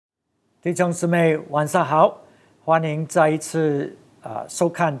弟兄姊妹晚上好，欢迎再一次收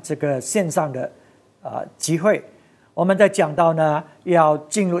看这个线上的集会。我们在讲到呢，要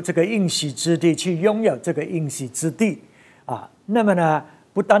进入这个应许之地，去拥有这个应许之地那么呢，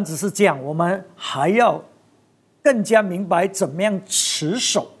不单只是这样，我们还要更加明白怎么样持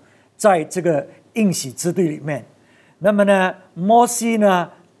守在这个应许之地里面。那么呢，摩西呢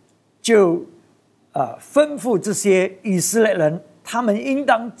就吩咐这些以色列人，他们应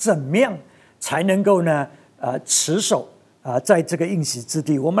当怎么样才能够呢持守在这个应许之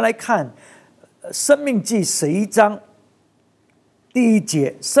地。我们来看申命记11章第1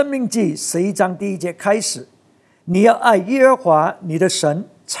节，申命记11章第1节开始，你要爱耶和华你的神，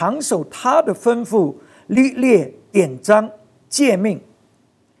常守他的吩咐、律例、典章、诫命。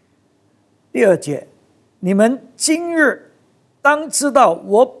第2节，你们今日当知道，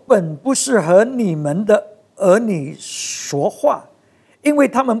我本不是和你们的儿女说话，因为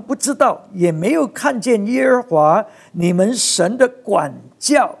他们不知道，也没有看见耶和华你们神的管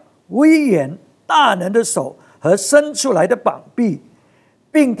教、威严、大能的手和伸出来的膀臂，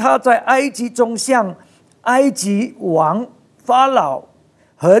并他在埃及中向埃及王法老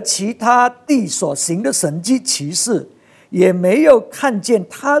和其他地所行的神迹奇事，也没有看见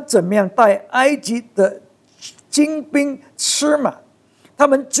他怎么样带埃及的精兵吃马，他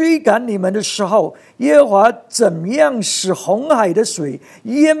们追赶你们的时候，耶和华怎么样使红海的水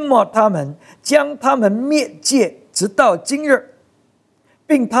淹没他们，将他们灭绝，直到今日，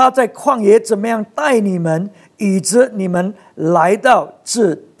并他在旷野怎么样带你们，以致你们来到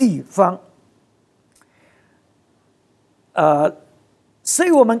这地方。所以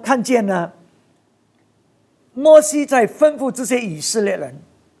我们看见呢，摩西在吩咐这些以色列人，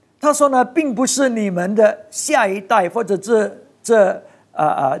他说呢，并不是你们的下一代或者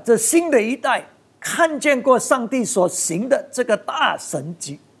这新的一代看见过上帝所行的这个大神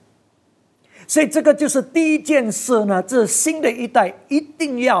迹，所以这个就是第一件事呢，这新的一代一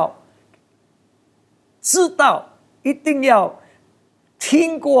定要知道，一定要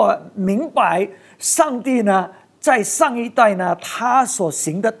听过明白上帝呢在上一代呢他所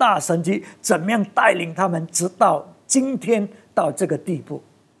行的大神迹怎么样带领他们直到今天到这个地步。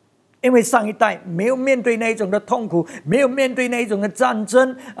因为上一代没有面对那种的痛苦，没有面对那种的战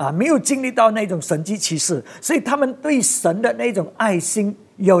争没有经历到那种神迹奇事，所以他们对神的那种爱心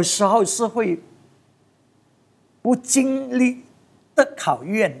有时候是会不经历的考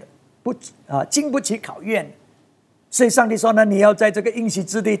验的，经不起考验的。所以上帝说呢，你要在这个应许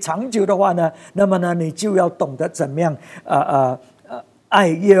之地长久的话呢，那么呢，你就要懂得怎么样爱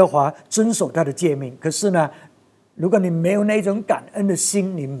耶和华，遵守他的诫命。可是呢，如果你没有那种感恩的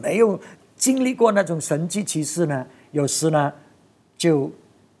心，你没有经历过那种神迹奇事呢，有时呢，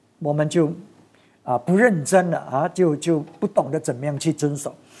我们就不认真了就不懂得怎么样去遵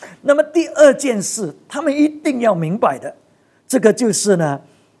守。那么第二件事，他们一定要明白的，这个就是呢，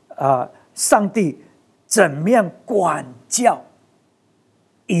上帝怎么样管教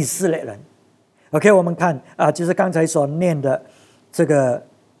以色列人。OK， 我们看就是刚才所念的这个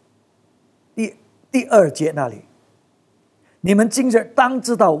第2节那里，你们今日当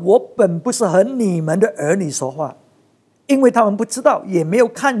知道，我本不是和你们的儿女说话，因为他们不知道，也没有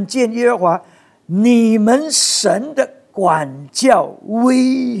看见耶和华你们神的管教、威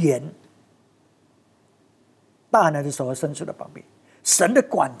严、大能的手和伸出的膀臂，神的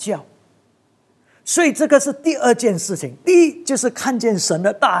管教。所以这个是第二件事情。第一就是看见神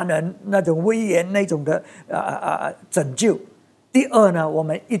的大能，那种威严，那种的拯救。第二呢，我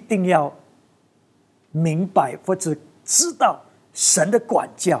们一定要明白或者知道神的管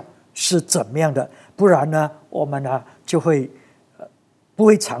教是怎么样的，不然呢，我们呢就会不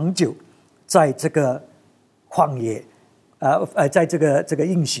会长久在这个旷野在这个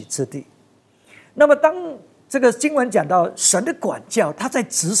应许之地。那么当这个经文讲到神的管教，他在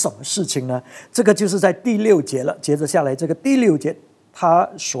指什么事情呢？这个就是在第6节了。接着下来这个第6节他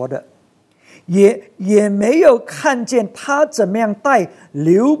说的，也没有看见他怎么样带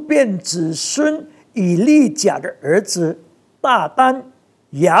流便子孙以利甲的儿子大丹、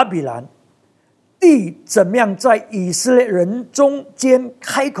亚比兰，地怎么样在以色列人中间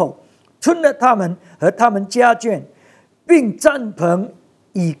开口，吞了他们和他们家眷，并帐篷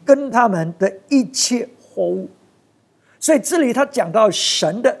以跟他们的一切货物。所以这里他讲到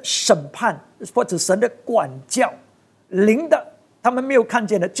神的审判或者神的管教临的，他们没有看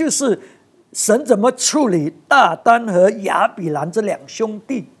见的，就是神怎么处理大丹和亚比兰这2兄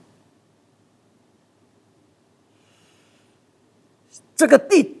弟。这个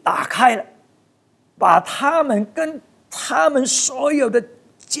地打开了，把他们跟他们所有的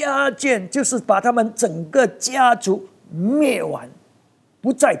家眷，就是把他们整个家族灭完。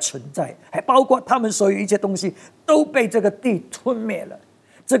不再存在，还包括他们所有一切东西都被这个地吞灭了。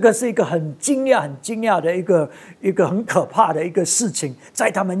这个是一个很惊讶的一个很可怕的一个事情，在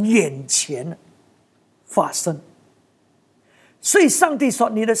他们眼前发生。所以上帝说，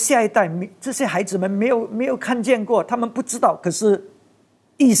你的下一代，这些孩子们没有看见过，他们不知道，可是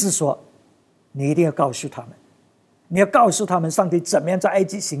意思说你一定要告诉他们，你要告诉他们上帝怎么样在埃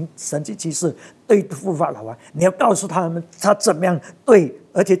及行神迹奇事对付法老王，你要告诉他们他怎么样对，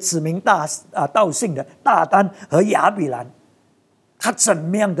而且指明道姓的大丹和亚比兰，他怎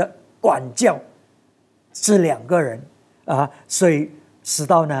么样的管教这两个人所以使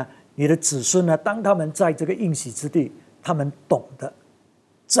到呢你的子孙呢，当他们在这个应许之地，他们懂得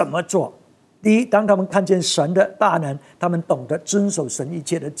怎么做。第一，当他们看见神的大能，他们懂得遵守神一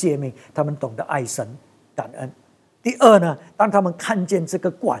切的诫命，他们懂得爱神感恩。第二呢，当他们看见这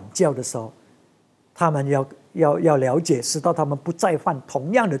个管教的时候，他们要了解，使到他们不再犯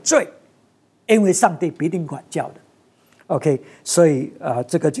同样的罪，因为上帝必定管教的。OK， 所以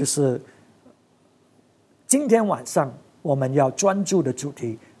这个就是今天晚上我们要专注的主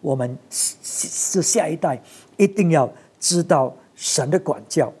题。我们是下一代一定要知道神的管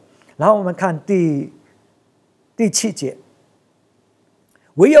教。然后我们看第7节，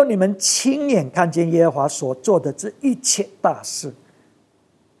唯有你们亲眼看见耶和华所做的这一切大事，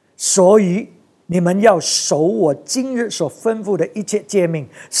所以你们要守我今日所吩咐的一切诫命，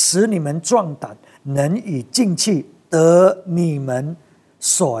使你们壮胆，能以劲气得你们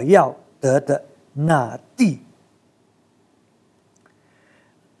所要得的那地。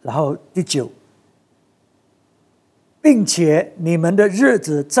然后第9，并且你们的日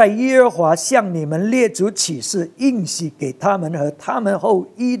子在耶和华向你们列祖起誓应许给他们和他们后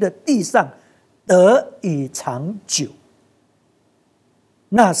裔的地上得以长久，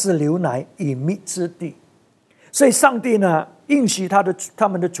那是流奶与蜜之地。所以上帝呢应许他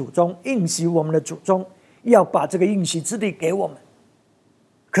们的祖宗，应许我们的祖宗要把这个应许之地给我们。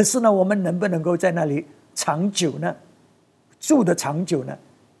可是呢，我们能不能够在那里长久呢？住的长久呢？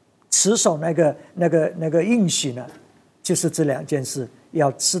持守那个应许呢？就是这两件事，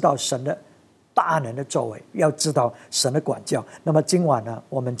要知道神的大能的作为，要知道神的管教。那么今晚呢，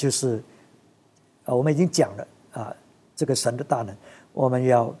我们就是我们已经讲了这个神的大能，我们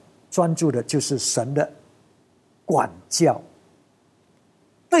要专注的就是神的管教，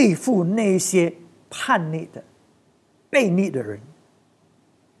对付那些叛逆的悖逆的人。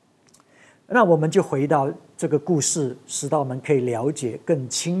那我们就回到这个故事，使到我们可以了解更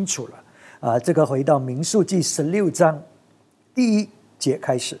清楚了。这个回到民数记16章第1节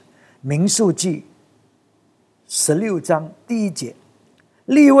开始。民数记16章第1节，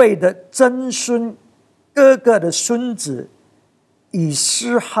利未的曾孙哥哥的孙子以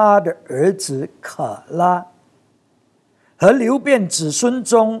斯哈的儿子可拉，和流便子孙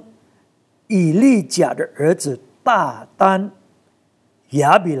中以利甲的儿子大丹、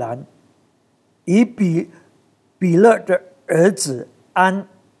亚比兰，以比勒的儿子安，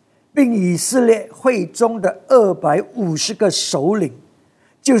并以色列会中的250个首领，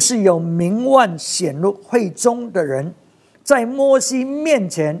就是有名望显露会中的人，在摩西面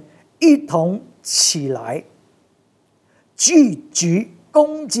前一同起来，聚集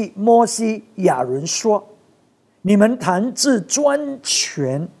攻击摩西亚伦说：你们谈至专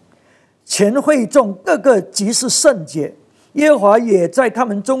权，全会众个个即是圣洁，耶和华也在他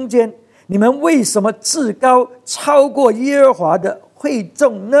们中间，你们为什么自高超过耶和华的会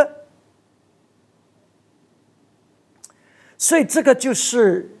众呢？所以这个就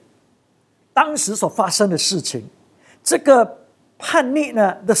是当时所发生的事情。这个叛逆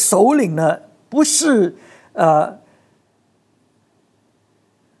呢的首领呢，不是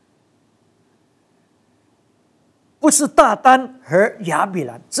大丹和亚比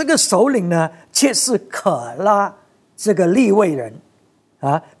兰，这个首领呢却是可拉这个利未人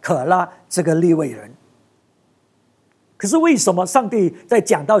可拉这个利未人。可是为什么上帝在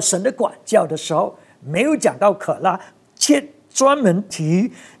讲到神的管教的时候，没有讲到可拉，却专门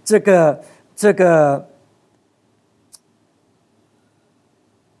提这个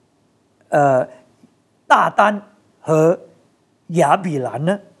大丹和亚比兰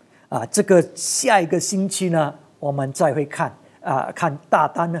呢？这个下一个星期呢，我们再会看大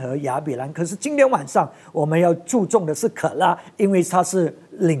丹和亚比兰。可是今天晚上我们要注重的是可拉，因为他是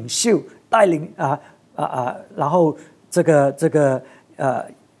领袖带领然后这个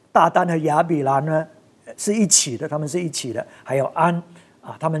大丹和亚比兰呢是一起的，他们是一起的，还有安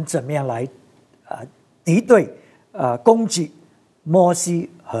他们怎么样来敌对攻击摩西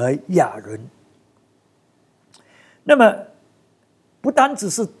和亚伦。那么不单只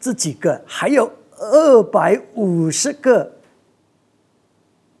是这几个，还有250个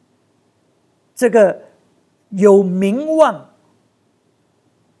这个有名望，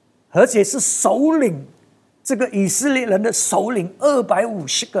而且是首领，这个以色列人的首领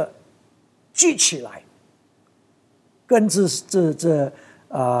250个聚起来，跟这4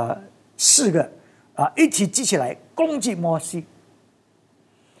个一起聚起来攻击摩西。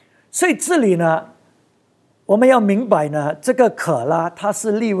所以这里呢，我们要明白呢，这个可拉他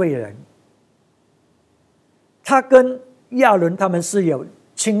是利未人，他跟亚伦他们是有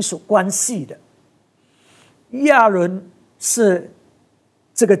亲属关系的。亚伦是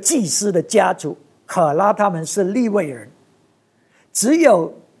这个祭司的家族，可拉他们是利未人。只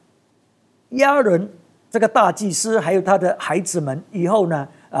有亚伦这个大祭司还有他的孩子们以后呢，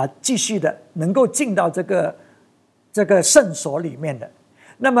继续的能够进到这个圣所里面的。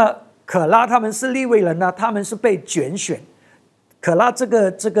那么可拉他们是利未人呢，他们是被拣选。可拉这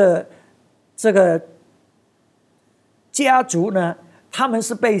个家族呢，他们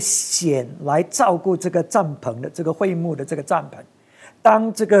是被选来照顾这个帐篷的，这个会幕的这个帐篷。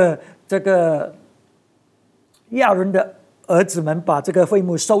当这个亚伦的儿子们把这个会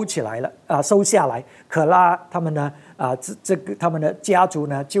幕收起来了收下来，可拉他们呢他们的家族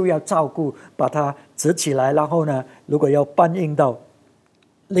呢就要照顾，把它折起来，然后呢，如果要搬运到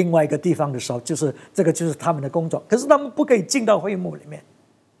另外一个地方的时候，就是他们的工作。可是他们不可以进到会幕里面，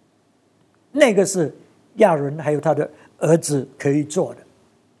那个是亚伦还有他的儿子可以做的。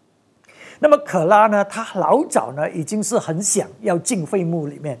那么可拉呢，他老早呢已经是很想要进会幕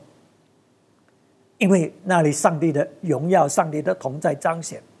里面，因为那里上帝的荣耀、上帝的同在彰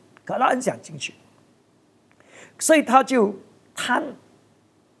显，可拉很想进去，所以他就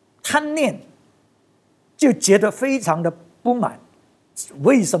贪念，就觉得非常的不满。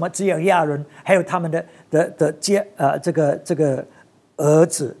为什么只有亚伦还有他们的这个儿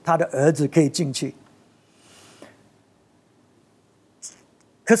子，他的儿子可以进去？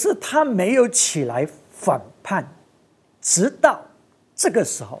可是他没有起来反叛，直到这个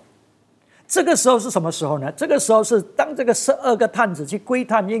时候。这个时候是什么时候呢？这个时候是当这个12个探子去窥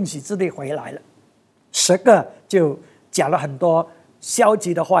探应许之地回来了，10个就讲了很多消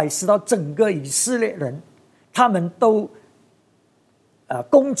极的话语，使到整个以色列人他们都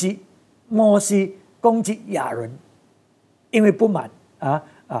攻击摩西，攻击亚伦，因为不满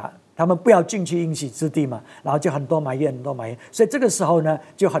他们不要进去应许之地嘛，然后就很多埋怨，所以这个时候呢，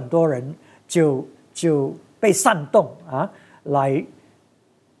就很多人就被煽动来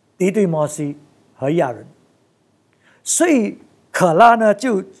敌对摩西和亚伦。所以可拉呢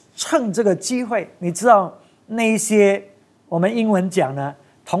就趁这个机会，你知道那些我们英文讲呢，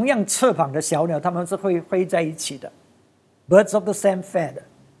同样翅膀的小鸟，它们是会飞在一起的。Birds of the same feather,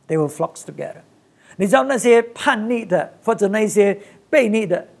 they will flock together. 你知道那些叛逆的，或者那些悖逆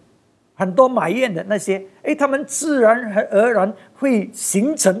的，很多埋怨的那些，他们自然而然会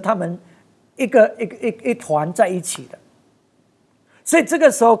形成他们一团在一起的。所以这个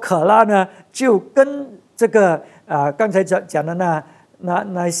时候，可拉呢就跟这个刚才讲的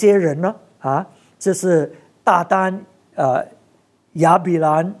那些人呢就是大丹、亚比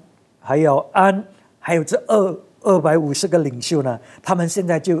兰，还有安，还有这250个领袖呢，他们现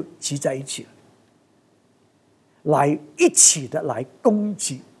在就聚在一起了，一起的来攻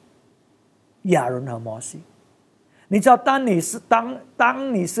击亚伦和摩西。你知道，当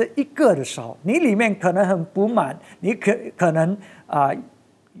你是一个的时候，你里面可能很不满，你可能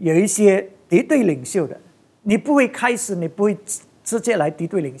有一些敌对领袖的，你不会直接来敌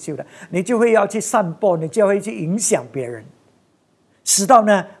对领袖的，你就会要去散播，你就会去影响别人，使到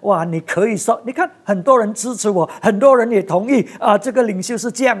呢，你可以说，你看很多人支持我，很多人也同意这个领袖是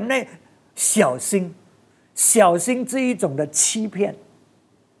这样，那小心这一种的欺骗。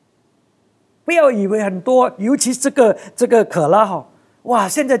不要以为很多，尤其这个可拉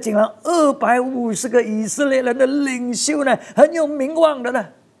现在竟然250个以色列人的领袖呢，很有名望的呢，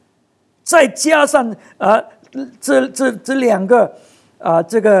再加上这两个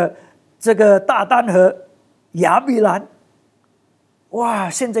这个大丹和亚比兰，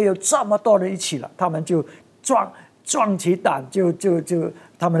现在有这么多人一起了，他们就壮起胆，就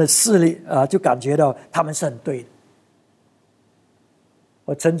他们的势力就感觉到他们是很对的。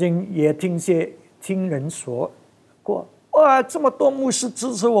我曾经也听人说过，这么多牧师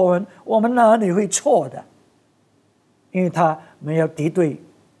支持我们哪里会错的？因为他们要敌对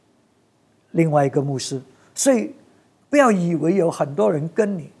另外一个牧师，所以不要以为有很多人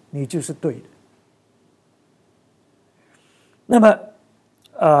跟你就是对的。那么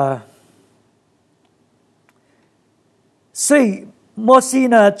所以摩西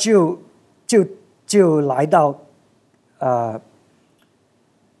呢就来到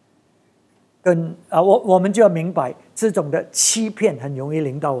我们就要明白，这种的欺骗很容易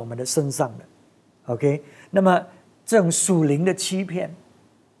临到我们的身上的。OK， 那么这种属灵的欺骗，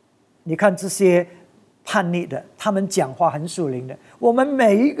你看这些叛逆的，他们讲话很属灵的。我们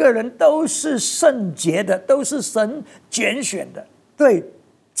每一个人都是圣洁的，都是神拣选的，对，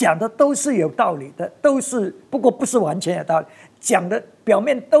讲的都是有道理的，都是不过不是完全有道理，讲的表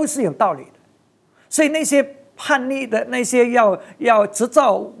面都是有道理的。所以那些叛逆的，那些要制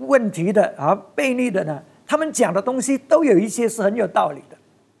造问题的悖逆的呢，他们讲的东西都有一些是很有道理的。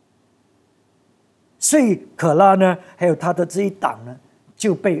所以可拉呢，还有他的这一党呢，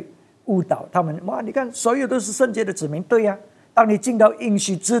就被误导。他们你看，所有都是圣洁的子民，对呀。当你进到应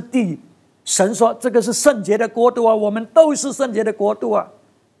许之地，神说这个是圣洁的国度啊，我们都是圣洁的国度啊。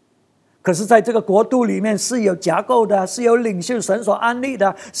可是在这个国度里面是有架构的，是有领袖神所安立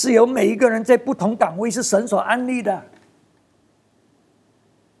的，是有每一个人在不同岗位是神所安立的。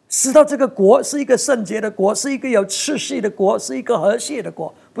知道这个国是一个圣洁的国，是一个有秩序的国，是一个和谐的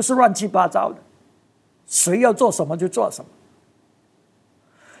国，不是乱七八糟的，谁要做什么就做什么。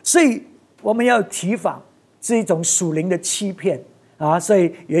所以我们要提防是一种属灵的欺骗所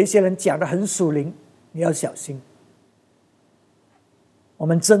以有一些人讲的很属灵，你要小心。我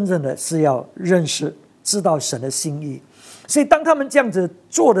们真正的是要认识知道神的心意。所以当他们这样子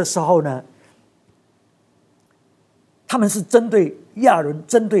做的时候呢，他们是针对亚伦，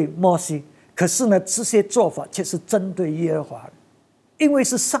针对摩西，可是呢这些做法却是针对耶和华的，因为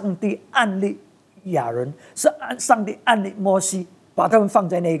是上帝按立亚伦，是上帝按立摩西，把他们放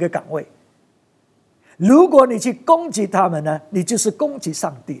在那一个岗位。如果你去攻击他们呢，你就是攻击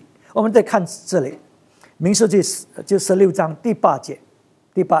上帝。我们再看这里，民数记就16章第8节，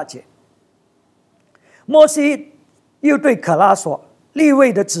摩西又对可拉说：利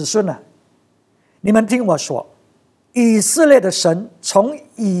未的子孙啊，你们听我说，以色列的神从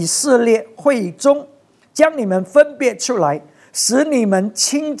以色列会中将你们分别出来，使你们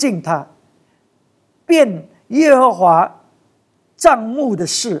亲近他，便耶和华帐幕的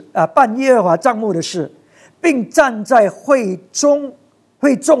事办耶和华帐幕的事，并站在会众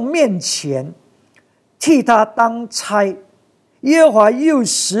面前替他当差。耶和华又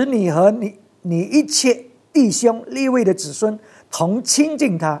使你和你一切弟兄利未的子孙同亲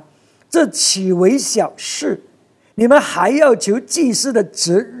近他，这岂为小事？你们还要求祭司的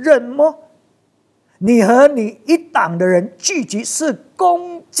责任么？你和你一党的人聚集是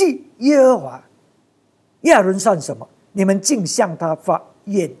攻击耶和华。亚伦算什么？你们竟向他发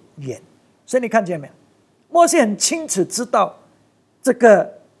怨言。所以你看见没有？摩西很清楚知道这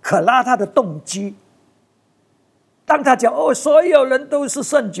个可拉他的动机。当他讲所有人都是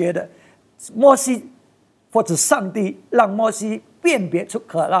圣洁的，摩西或者上帝让摩西辨别出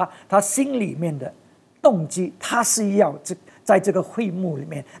可拉他心里面的动机，他是要在这个会幕里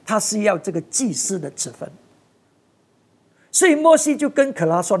面，他是要这个祭司的职分。所以摩西就跟可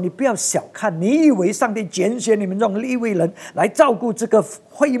拉说：你不要小看，你以为上帝拣选你们这种利未人来照顾这个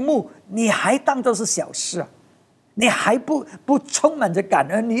会幕，你还当作是小事啊？你还不充满着感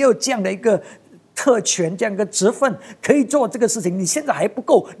恩？你有这样的一个特权，这样一个职分可以做这个事情，你现在还不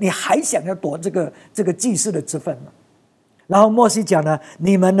够，你还想要夺这个祭司的职分吗？然后摩西讲呢，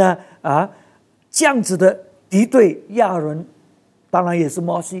你们呢这样子的敌对亚伦，当然也是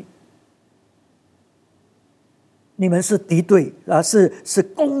摩西，你们是敌对是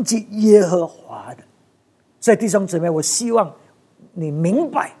攻击耶和华的。所以弟兄姊妹，我希望你明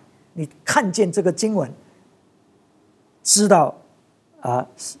白，你看见这个经文，知道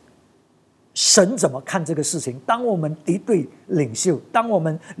神怎么看这个事情。当我们敌对领袖，当我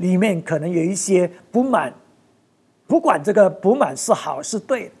们里面可能有一些不满，不管这个不满是好是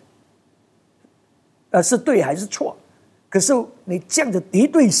对是对还是错，可是你这样子敌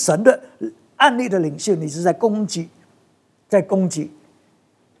对神的案例的领袖，你是在攻击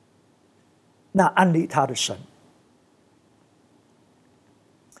那案例他的神。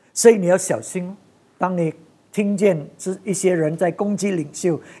所以你要小心，当你听见一些人在攻击领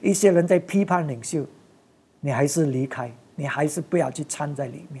袖，一些人在批判领袖，你还是离开，你还是不要去掺在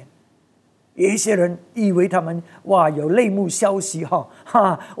里面。有一些人以为他们有内幕消息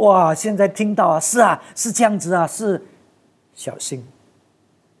现在听到是这样子是小心，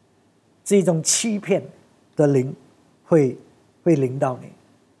这一种欺骗的灵会临到你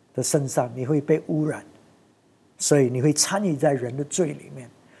的身上，你会被污染，所以你会参与在人的罪里面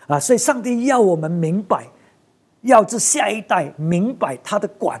所以上帝要我们明白，要这下一代明白他的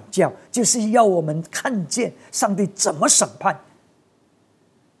管教，就是要我们看见上帝怎么审判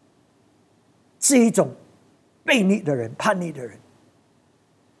这一种悖逆的人、叛逆的人，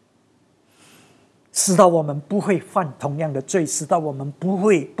使到我们不会犯同样的罪，使到我们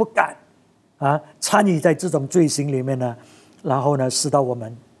不敢参与在这种罪行里面呢，然后呢，使到我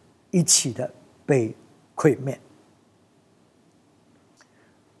们一起的被毁灭。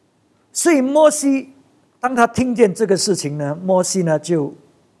所以摩西当他听见这个事情呢，摩西呢就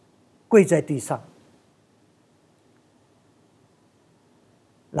跪在地上，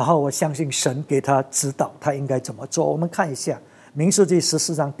然后我相信神给他指导他应该怎么做。我们看一下民数记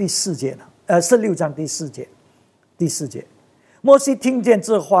14章第4节16章第4节，摩西听见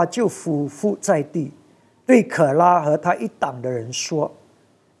这话，就俯伏在地，对可拉和他一党的人说：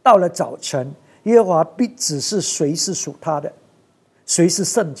到了早晨，耶和华必指示谁是属他的，谁是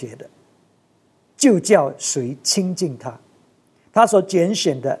圣洁的，就叫谁亲近他。他所拣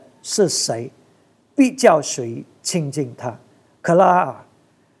选的是谁，必叫谁亲近他。可拉啊，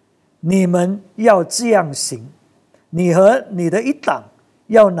你们要这样行，你和你的一党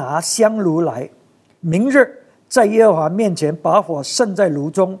要拿香炉来，明日在耶和华面前把火盛在炉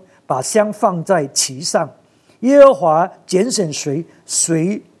中，把香放在其上。耶和华拣选谁，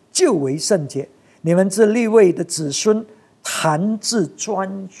谁就为圣洁。你们这利未的子孙坛至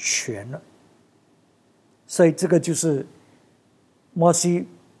专全了。所以这个就是摩西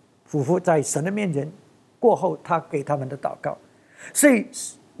俯伏在神的面前过后，他给他们的祷告。所以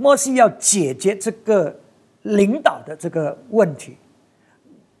摩西要解决这个领导的这个问题，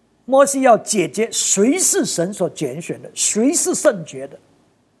摩西要解决谁是神所拣选的，谁是圣洁的，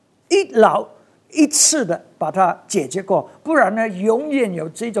一次的把它解决过，不然呢，永远有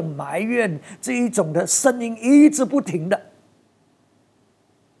这种埋怨，这一种的声音一直不停的。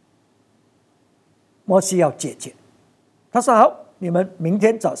摩西要解决，他说好，你们明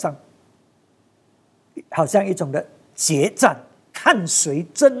天早上，好像一种的决战，看谁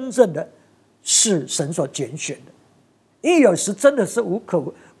真正的是神所拣选的。因为有时真的是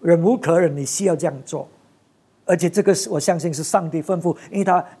忍无可忍，你需要这样做。而且这个我相信是上帝吩咐，因为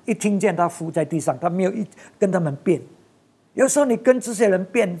他一听见他伏在地上，他没有跟他们辩。有时候你跟这些人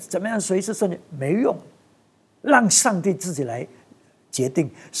辩怎么样，谁是圣洁，没用，让上帝自己来决定。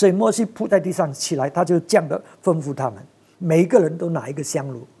所以摩西扑在地上起来，他就这样的吩咐他们，每一个人都拿一个香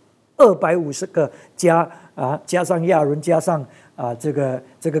炉，250个加上亚伦，加上这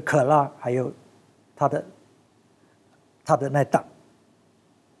个可拉，还有他的那党。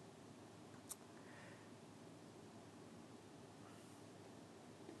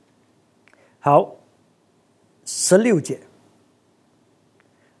好，16节，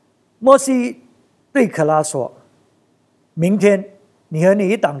摩西对可拉说：明天你和你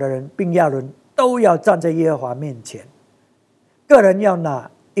一党的人并亚伦都要站在耶和华面前，个人要拿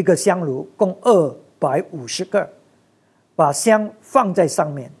一个香炉，共250个，把香放在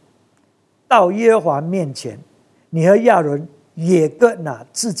上面，到耶和华面前。你和亚伦也各拿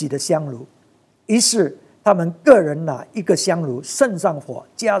自己的香炉。于是他们个人拿一个香炉，盛上火，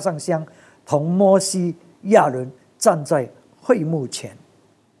加上香，同摩西、亚伦站在会幕前。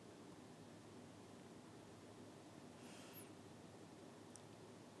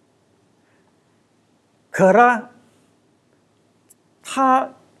可拉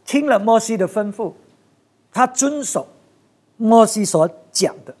他听了摩西的吩咐，他遵守摩西所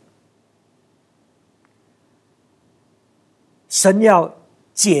讲的。神要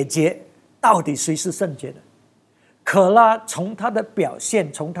解决到底谁是圣洁的。可拉从他的表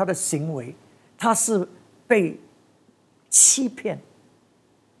现，从他的行为，他是被欺骗，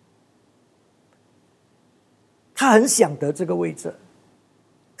他很想得这个位置，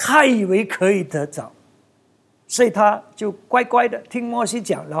他以为可以得着，所以他就乖乖的听摩西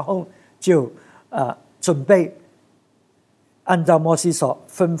讲，然后就准备按照摩西所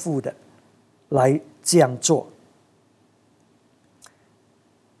吩咐的来这样做。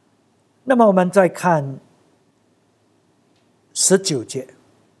那么我们再看19节，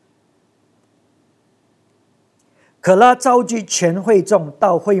可拉召集全会众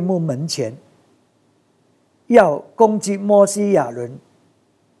到会幕门前，要攻击摩西亚伦。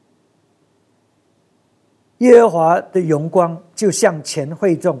耶和华的荣光就向全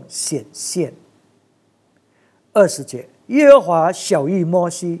会众显现。20节，耶和华晓谕摩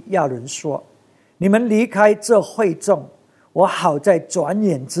西亚伦说：你们离开这会众，我好在转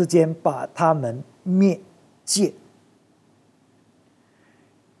眼之间把他们灭绝。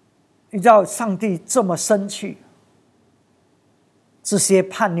你知道上帝这么生气，这些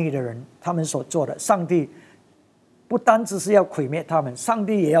叛逆的人他们所做的，上帝不单只是要毁灭他们，上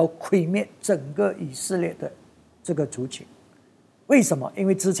帝也要毁灭整个以色列的这个族群。为什么？因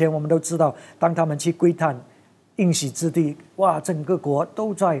为之前我们都知道，当他们去窥探应许之地，哇，整个国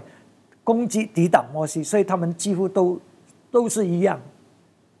都在攻击抵挡摩西，所以他们几乎都是一样。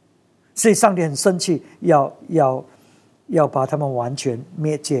所以上帝很生气，要把他们完全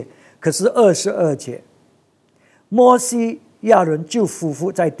灭绝。可是22节，摩西亚伦就俯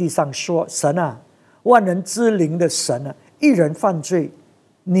伏在地上说：神啊，万人之灵的神啊，一人犯罪，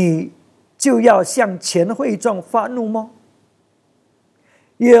你就要向全会众发怒吗？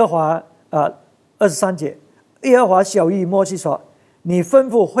耶和华23节，耶和华晓谕摩西说：你吩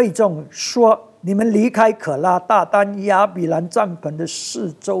咐会众说，你们离开可拉、大丹、亚比兰帐篷的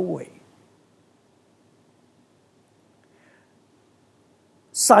四周围。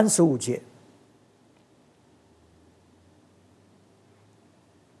35节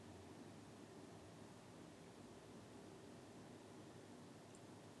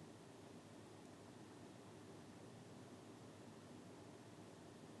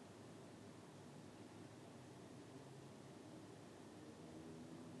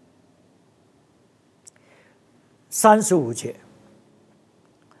，35节，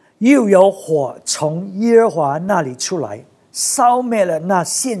又有火从耶和华那里出来，烧灭了那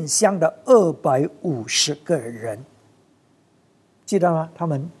献香的250个人。记得吗？他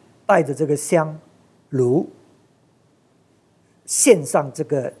们带着这个香炉献上这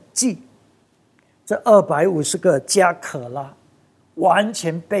个祭，这250个加可拉完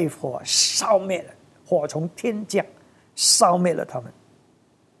全被火烧灭了，火从天降，烧灭了他们。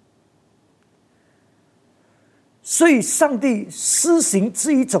所以上帝施行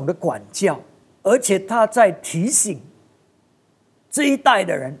这一种的管教，而且他在提醒这一代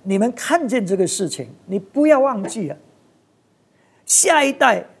的人，你们看见这个事情，你不要忘记啊。下一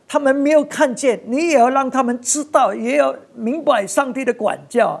代他们没有看见，你也要让他们知道，也要明白上帝的管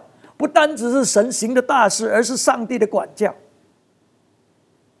教不单只是神行的大事，而是上帝的管教。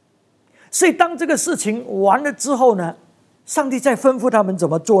所以当这个事情完了之后呢，上帝再吩咐他们怎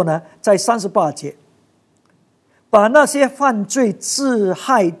么做呢？在38节，把那些犯罪自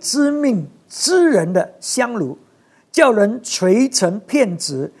害致命之人的香炉，叫人捶成片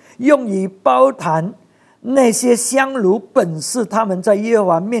子，用以包坛。那些香炉本是他们在耶和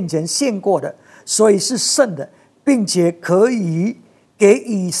华面前献过的，所以是圣的，并且可以给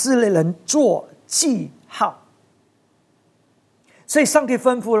以色列人做记号。所以上帝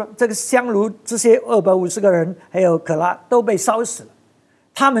吩咐了，这个香炉这些250个人还有可拉都被烧死了。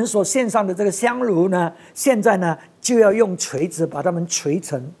他们所献上的这个香炉呢，现在呢就要用锤子把它们锤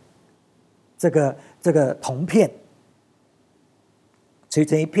成这个铜片，锤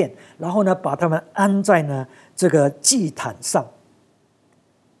成一片，然后呢把它们安在呢这个祭坛上，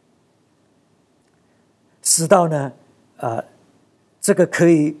使到呢这个可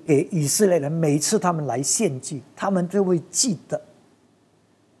以给以色列人每次他们来献祭，他们就会记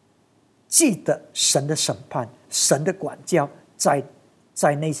得神的审判，神的管教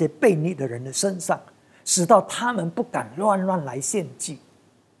在那些悖逆的人的身上，使到他们不敢乱来献祭，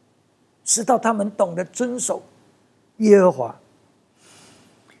使到他们懂得遵守耶和华。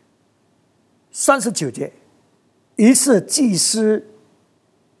39节，于是祭司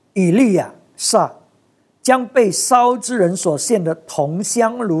以利亚撒将被烧之人所献的铜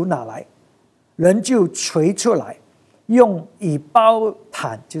香炉拿来，人就捶出来，用以包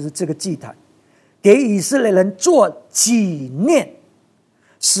坛，就是这个祭坛，给以色列人做纪念，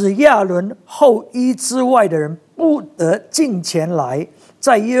使亚伦后裔之外的人不得进前来，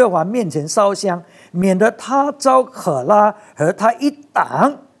在耶和华面前烧香，免得他招可拉和他一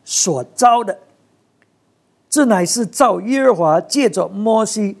党所招的。这乃是照耶和华借着摩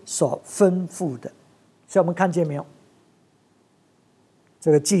西所吩咐的。所以我们看见没有？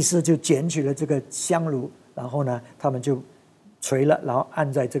这个祭司就捡取了这个香炉，然后呢，他们就捶了，然后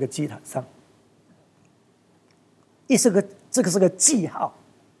按在这个祭坛上。这个是个记号，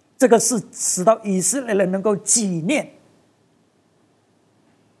这个是使到以色列人能够纪念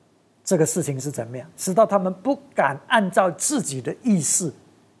这个事情是怎么样，使到他们不敢按照自己的意思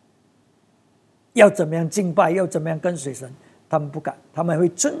要怎么样敬拜，要怎么样跟随神，他们不敢，他们会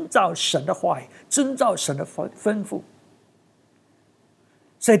遵照神的话语，遵照神的吩咐。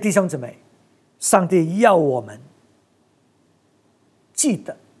所以弟兄姊妹，上帝要我们记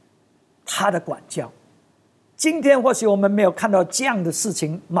得他的管教。今天或许我们没有看到这样的事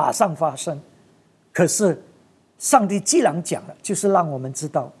情马上发生，可是上帝既然讲了，就是让我们知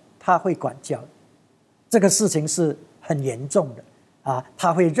道他会管教，这个事情是很严重的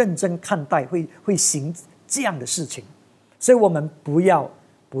他会认真看待，会行这样的事情。所以我们不要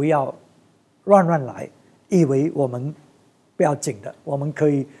乱来，以为我们不要紧的，我们可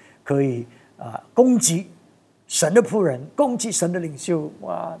以攻击神的仆人，攻击神的领袖，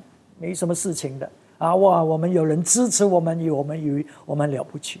哇，没什么事情的哇，我们有人支持我们，以为我们了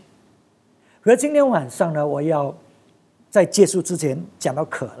不起。可今天晚上呢，我要在结束之前讲到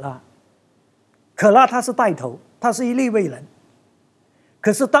可拉他是带头，他是一利未人。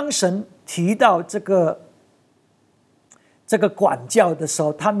可是当神提到这这个管教的时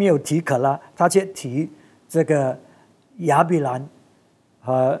候，他没有提可拉，他却提这个亚比兰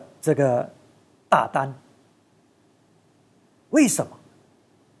和这个大丹。为什么？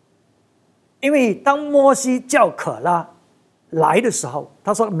因为当摩西叫可拉来的时候，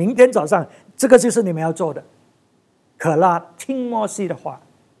他说明天早上这个就是你们要做的。可拉听摩西的话，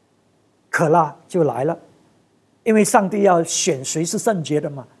可拉就来了，因为上帝要选谁是圣洁的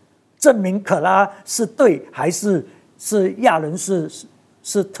嘛，证明可拉是对还是亚伦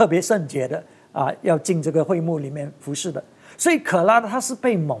是特别圣洁的啊，要进这个会幕里面服侍的。所以可拉他是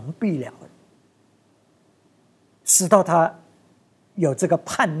被蒙蔽了的，使到他有这个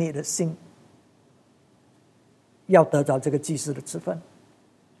叛逆的心，要得着这个祭司的职分。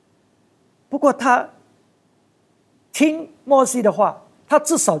不过他听摩西的话，他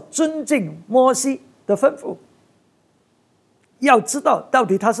至少尊敬摩西的吩咐，要知道到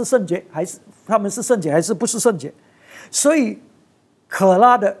底他是圣洁还是他们是圣洁还是不是圣洁。所以可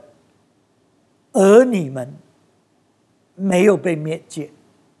拉的儿女们没有被灭绝，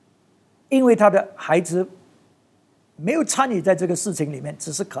因为他的孩子没有参与在这个事情里面，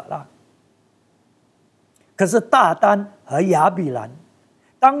只是可拉。可是大丹和亚比兰，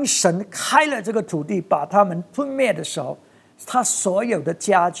当神开了这个土地把他们吞灭的时候，他所有的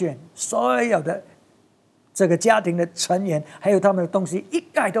家眷，所有的这个家庭的成员，还有他们的东西，一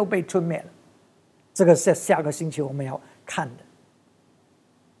概都被吞灭了。这个是下个星期我们要看的。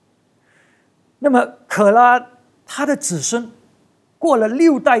那么可拉他的子孙过了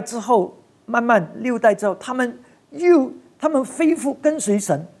6代之后，慢慢6代之后，他们恢复跟随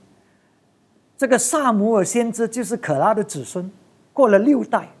神。这个撒母耳先知就是可拉的子孙，过了6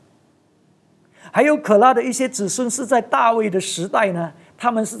代。还有可拉的一些子孙是在大卫的时代呢，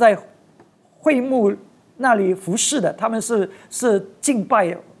他们是在会幕那里服侍的，他们是敬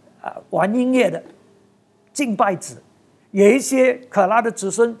拜玩音乐的敬拜子。有一些可拉的子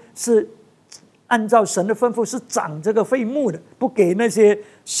孙是按照神的吩咐是掌这个会幕的，不给那些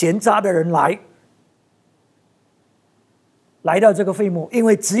闲杂的人来到这个会幕，因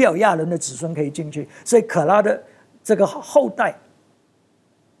为只有亚伦的子孙可以进去。所以可拉的这个后代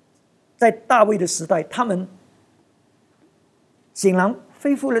在大卫的时代，他们竟然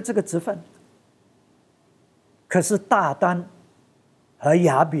恢复了这个职分。可是大丹和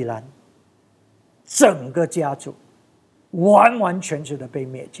亚比兰整个家族完完全全的被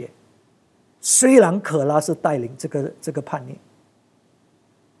灭绝。虽然可拉是带领这个叛逆，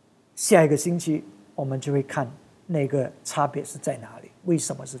下一个星期我们就会看那个差别是在哪里，为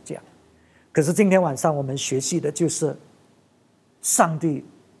什么是这样。可是今天晚上我们学习的就是上帝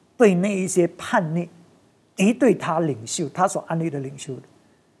对那一些叛逆敌对他领袖，他所安立的领袖的，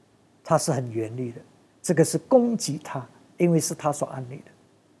他是很严厉的。这个是攻击他，因为是他所安立的。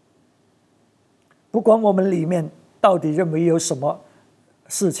不管我们里面到底认为有什么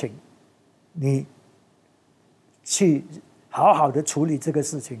事情，你去好好的处理这个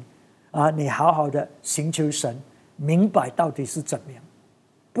事情啊，你好好的寻求神，明白到底是怎么样。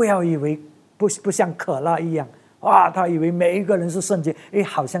不要以为不像可拉一样他以为每一个人是圣洁，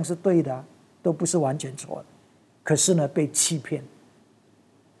好像是对的都不是完全错的。可是呢，被欺骗，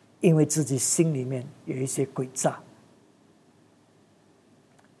因为自己心里面有一些诡诈。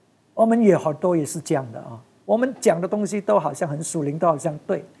我们也好多也是这样的我们讲的东西都好像很属灵，都好像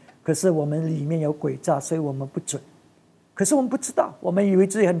对，可是我们里面有诡诈，所以我们不准。可是我们不知道，我们以为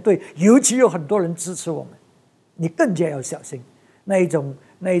自己很对，尤其有很多人支持我们，你更加要小心那一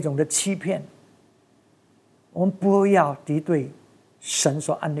种的欺骗。我们不要敌对神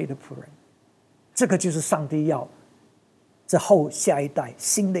所安立的仆人，这个就是上帝要这下一代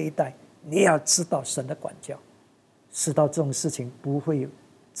新的一代，你也要知道神的管教，使到这种事情不会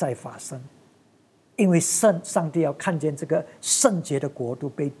再发生。因为上帝要看见这个圣洁的国度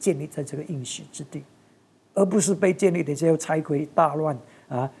被建立在这个应许之地，而不是被建立的就拆毁大乱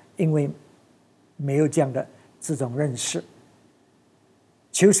因为没有这样的这种认识。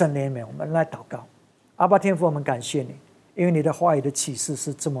求神怜悯，我们来祷告。阿爸天父，我们感谢你，因为你的话语的启示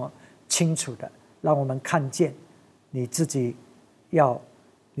是这么清楚的，让我们看见你自己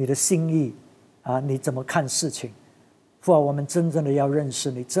你的心意你怎么看事情。父啊，我们真正的要认识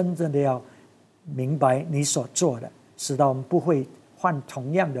你，真正的要明白你所做的，使到我们不会犯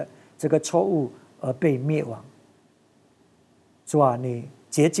同样的这个错误而被灭亡。主啊，你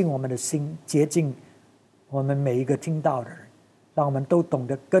洁净我们的心，洁净我们每一个听到的人，让我们都懂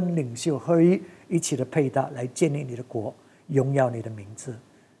得跟领袖合一起的配搭，来建立你的国，荣耀你的名字。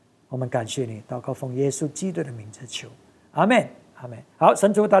我们感谢你，祷告奉耶稣基督的名字求，阿们，阿们。好，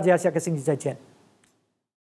神祝大家，下个星期再见。